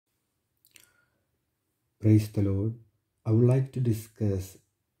Praise the Lord. I would like to discuss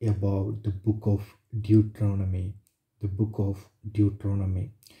about the book of Deuteronomy. The book of Deuteronomy.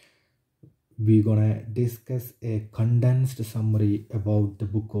 We're gonna discuss a condensed summary about the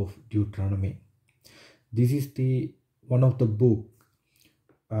book of Deuteronomy. This is the one of the book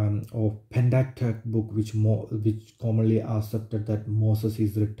of Pentateuch book which commonly accepted that Moses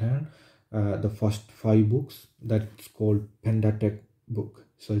is written. The first 5 books that's called Pentateuch book.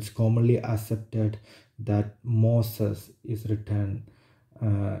 So it's commonly accepted that Moses is written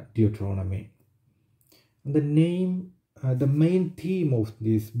Deuteronomy. The main theme of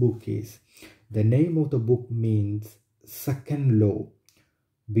this book is, the name of the book means second law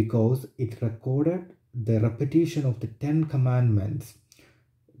because it recorded the repetition of the 10 commandments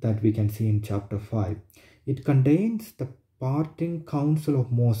that we can see in chapter 5. It contains the parting counsel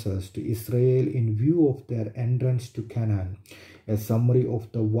of Moses to Israel in view of their entrance to Canaan, a summary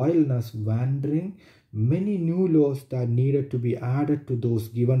of the wilderness wandering, many new laws that needed to be added to those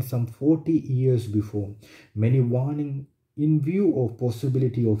given some 40 years before, many warning in view of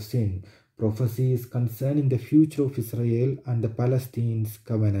possibility of sin, prophecies concerning the future of Israel and the Palestine's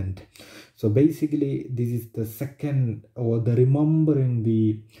covenant. So basically this is the second, or the remembering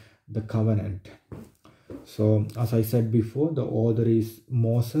the covenant. So as I said before, the author is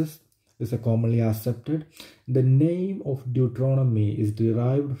Moses, is a commonly accepted. The name of Deuteronomy is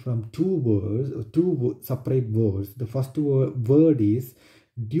derived from two separate words. The first word is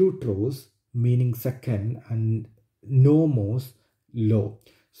deutros, meaning second, and nomos, law.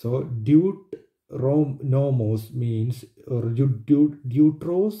 So nomos means, or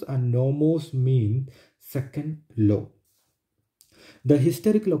deutros and nomos mean second law. The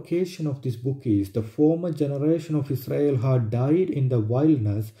historical occasion of this book is the former generation of Israel had died in the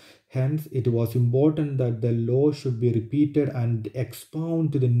wilderness. Hence, it was important that the law should be repeated and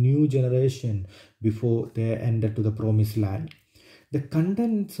expounded to the new generation before they entered to the promised land. The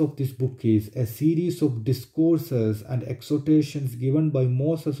contents of this book is a series of discourses and exhortations given by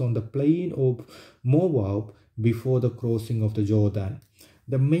Moses on the plain of Moab before the crossing of the Jordan.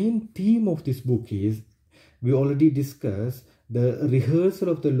 The main theme of this book is, we already discussed, the rehearsal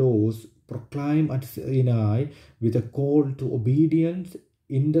of the laws proclaimed at Sinai with a call to obedience,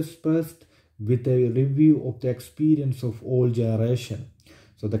 interspersed with a review of the experience of all generations.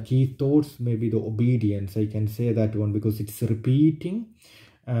 So the key thoughts may be the obedience. I can say that one because it's repeating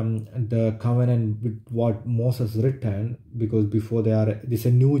the covenant with what Moses written, because before there's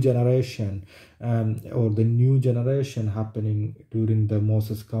a new generation or the new generation happening during the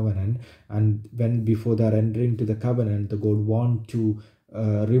Moses covenant, and before they're entering to the covenant, the God want to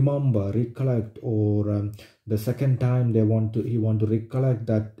recollect, or the second time he want to recollect,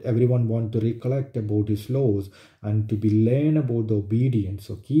 that everyone want to recollect about his laws and to be learn about the obedience.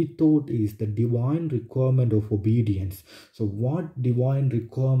 So key thought is the divine requirement of obedience. So what divine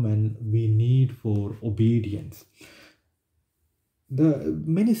requirement we need for obedience? The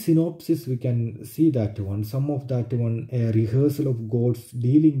many synopses we can see that one. Some of that one, a rehearsal of God's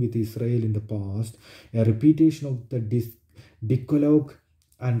dealing with Israel in the past, a repetition of the Decalogue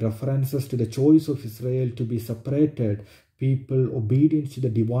and references to the choice of Israel to be separated people, obedience to the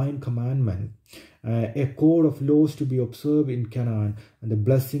divine commandment, a code of laws to be observed in Canaan, and the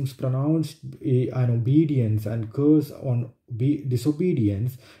blessings pronounced on obedience and curse on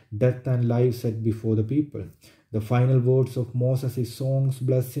disobedience, death and life set before the people. The final words of Moses is songs,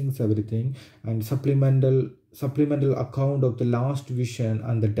 blessings, everything, and supplemental account of the last vision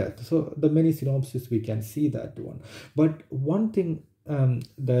and the death. So the many synopses we can see that one. But one thing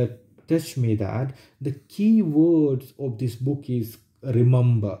that touched me, that the key words of this book is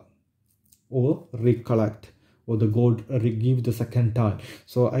remember or recollect, or the God give the second time.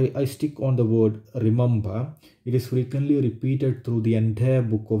 So I stick on the word remember. It is frequently repeated through the entire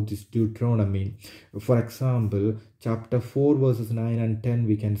book of this Deuteronomy. For example, chapter 4 verses 9 and 10,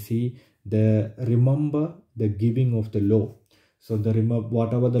 we can see the remember the giving of the law. So the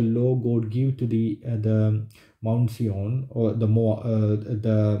whatever the law God give to the Mount Zion, or the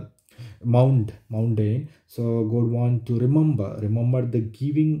mountain. So God want to remember the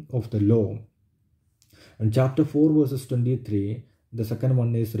giving of the law. And chapter 4 verses 23, the second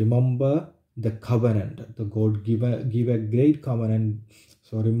one is remember the covenant. The God give a great covenant.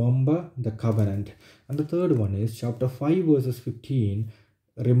 So remember the covenant. And the third one is chapter 5 verses 15.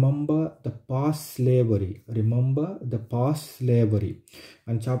 Remember the past slavery. Remember the past slavery.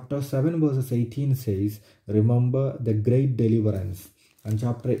 And chapter 7 verses 18 says, remember the great deliverance. And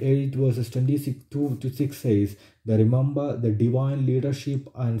chapter 8 verses 26 to 6 says, remember the divine leadership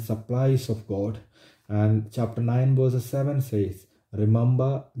and supplies of God. And chapter 9 verses 7 says,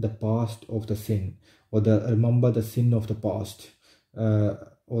 remember the past of the sin, or remember the sin of the past,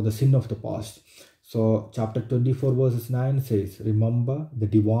 or the sin of the past. So chapter 24 verses 9 says, remember the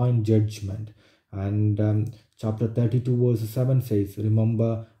divine judgment. And chapter 32 verse 7 says,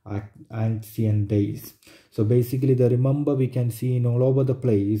 remember ancient days. So basically the remember we can see in all over the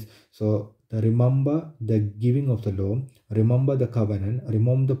place. So the remember the giving of the law, remember the covenant,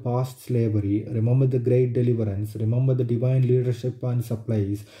 remember the past slavery, remember the great deliverance, remember the divine leadership and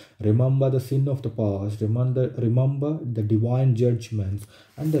supplies, remember the sin of the past, remember the divine judgments,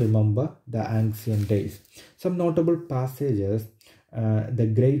 and remember the ancient days. Some notable passages,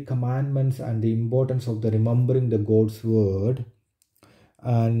 the great commandments and the importance of the remembering the God's word.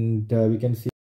 And we can see